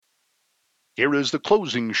Here is the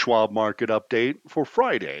closing Schwab market update for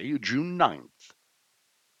Friday, June 9th.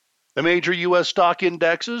 The major U.S. stock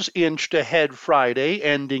indexes inched ahead Friday,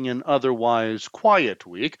 ending an otherwise quiet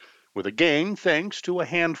week with a gain thanks to a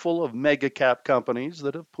handful of mega cap companies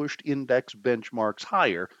that have pushed index benchmarks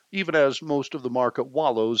higher, even as most of the market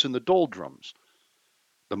wallows in the doldrums.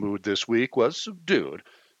 The mood this week was subdued.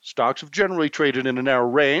 Stocks have generally traded in a narrow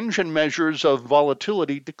range, and measures of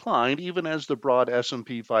volatility declined even as the broad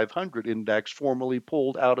S&P 500 index formally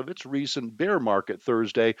pulled out of its recent bear market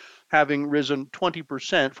Thursday, having risen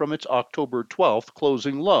 20% from its October 12th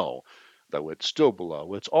closing low, though it's still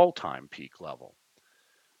below its all-time peak level.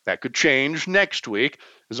 That could change next week,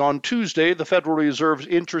 as on Tuesday, the Federal Reserve's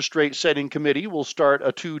Interest Rate Setting Committee will start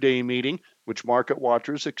a two-day meeting, which market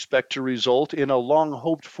watchers expect to result in a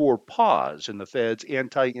long-hoped-for pause in the Fed's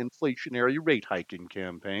anti-inflationary rate hiking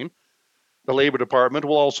campaign. The Labor Department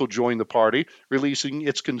will also join the party, releasing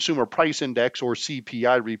its Consumer Price Index, or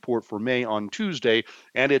CPI, report for May on Tuesday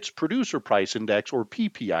and its Producer Price Index, or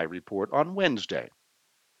PPI, report on Wednesday.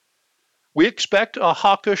 We expect a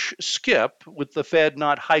hawkish skip, with the Fed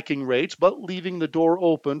not hiking rates but leaving the door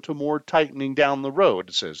open to more tightening down the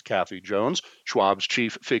road, says Kathy Jones, Schwab's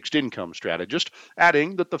chief fixed income strategist,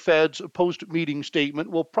 adding that the Fed's post-meeting statement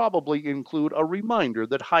will probably include a reminder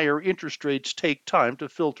that higher interest rates take time to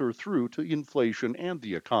filter through to inflation and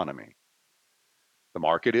the economy. The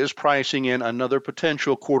market is pricing in another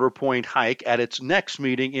potential quarter-point hike at its next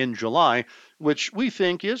meeting in July, which we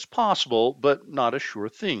think is possible but not a sure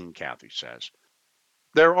thing, Kathy says.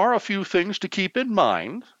 There are a few things to keep in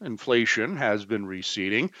mind. Inflation has been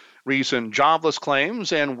receding. Recent jobless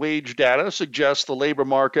claims and wage data suggest the labor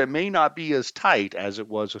market may not be as tight as it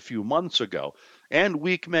was a few months ago, and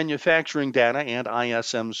weak manufacturing data and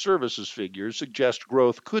ISM services figures suggest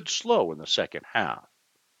growth could slow in the second half.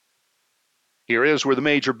 Here is where the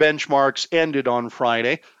major benchmarks ended on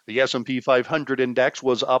Friday. The S&P 500 index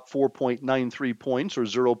was up 4.93 points, or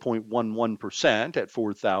 0.11%, at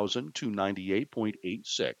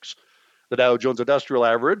 4,298.86. The Dow Jones Industrial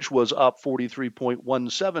Average was up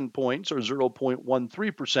 43.17 points, or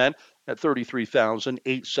 0.13%, at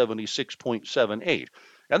 33,876.78.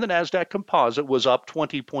 And the Nasdaq Composite was up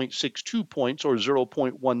 20.62 points, or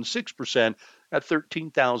 0.16%, at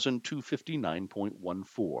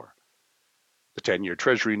 13,259.14. The 10-year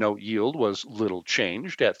Treasury note yield was little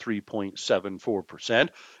changed at 3.74%,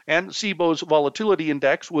 and CBOE's volatility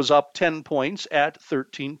index was up 10 points at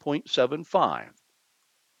 13.75.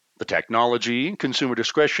 The technology, consumer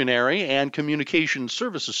discretionary, and communication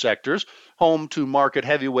services sectors, home to market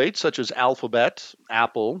heavyweights such as Alphabet,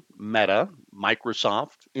 Apple, Meta,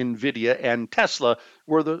 Microsoft, Nvidia, and Tesla,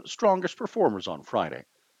 were the strongest performers on Friday.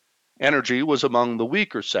 Energy was among the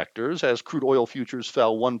weaker sectors as crude oil futures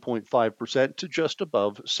fell 1.5% to just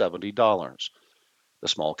above $70. The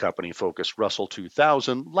small company focused Russell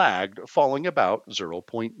 2000 lagged, falling about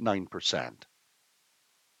 0.9%.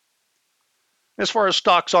 As far as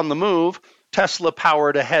stocks on the move, Tesla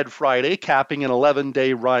powered ahead Friday, capping an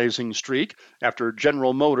 11-day rising streak after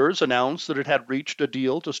General Motors announced that it had reached a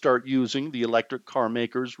deal to start using the electric car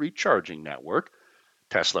maker's recharging network.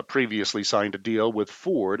 Tesla previously signed a deal with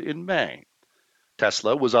Ford in May.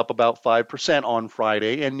 Tesla was up about 5% on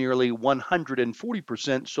Friday and nearly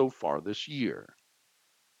 140% so far this year.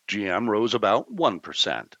 GM rose about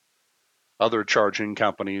 1%. Other charging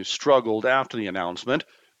companies struggled after the announcement.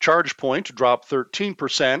 ChargePoint dropped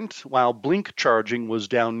 13%, while Blink Charging was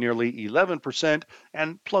down nearly 11%,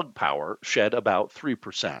 and Plug Power shed about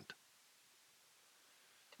 3%.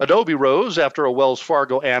 Adobe rose after a Wells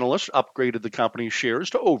Fargo analyst upgraded the company's shares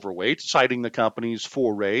to overweight, citing the company's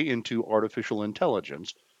foray into artificial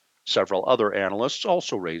intelligence. Several other analysts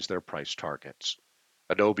also raised their price targets.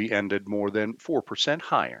 Adobe ended more than 4%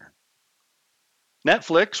 higher.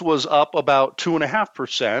 Netflix was up about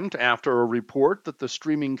 2.5% after a report that the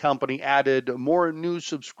streaming company added more new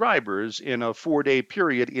subscribers in a 4-day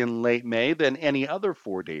period in late May than any other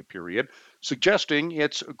 4-day period, suggesting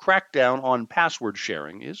its crackdown on password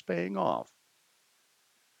sharing is paying off.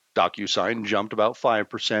 DocuSign jumped about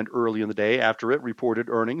 5% early in the day after it reported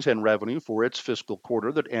earnings and revenue for its fiscal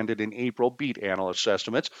quarter that ended in April beat analysts'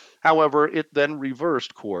 estimates. However, it then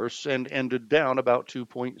reversed course and ended down about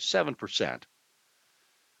 2.7%.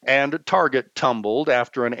 And Target tumbled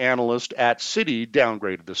after an analyst at Citi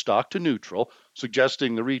downgraded the stock to neutral,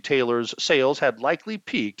 suggesting the retailer's sales had likely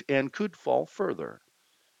peaked and could fall further.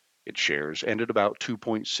 Its shares ended about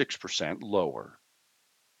 2.6% lower.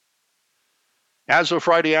 As of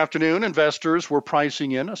Friday afternoon, investors were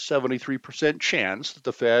pricing in a 73% chance that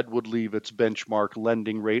the Fed would leave its benchmark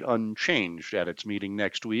lending rate unchanged at its meeting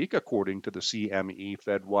next week, according to the CME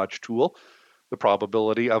FedWatch tool. The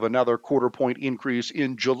probability of another quarter-point increase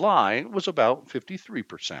in July was about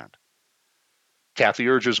 53%. Kathy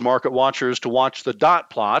urges market watchers to watch the dot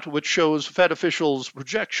plot, which shows Fed officials'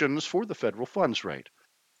 projections for the federal funds rate.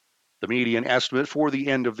 The median estimate for the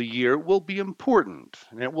end of the year will be important,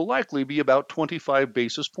 and it will likely be about 25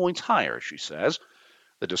 basis points higher, she says.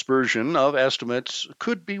 The dispersion of estimates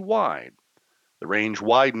could be wide. The range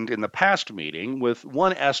widened in the past meeting, with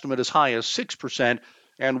one estimate as high as 6%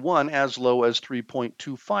 and one as low as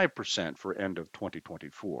 3.25% for end of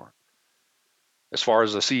 2024. As far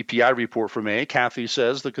as the CPI report for May, Kathy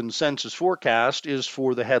says the consensus forecast is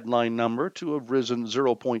for the headline number to have risen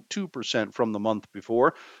 0.2% from the month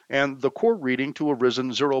before, and the core reading to have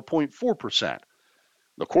risen 0.4%.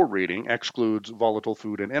 The core reading excludes volatile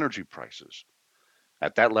food and energy prices.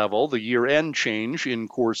 At that level, the year-end change in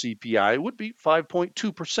core CPI would be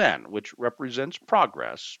 5.2%, which represents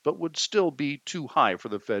progress, but would still be too high for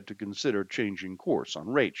the Fed to consider changing course on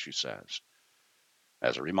rates, she says.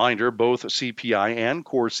 As a reminder, both CPI and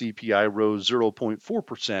core CPI rose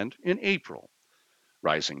 0.4% in April.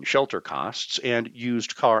 Rising shelter costs and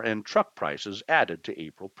used car and truck prices added to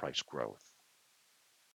April price growth.